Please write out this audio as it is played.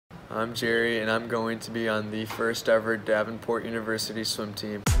I'm Jerry, and I'm going to be on the first ever Davenport University swim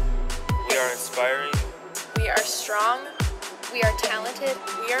team. We are inspiring. We are strong. We are talented.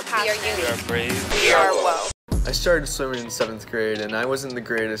 We are passionate. We are brave. We are well. I started swimming in 7th grade, and I wasn't the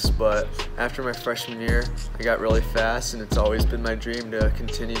greatest, but after my freshman year, I got really fast, and it's always been my dream to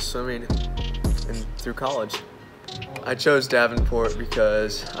continue swimming through college. I chose Davenport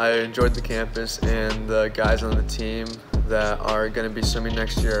because I enjoyed the campus, and the guys on the team that are going to be swimming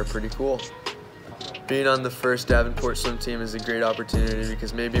next year are pretty cool. Being on the first Davenport swim team is a great opportunity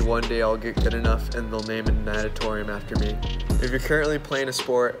because maybe one day I'll get good enough and they'll name an natatorium after me. If you're currently playing a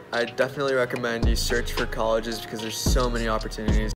sport, I definitely recommend you search for colleges because there's so many opportunities.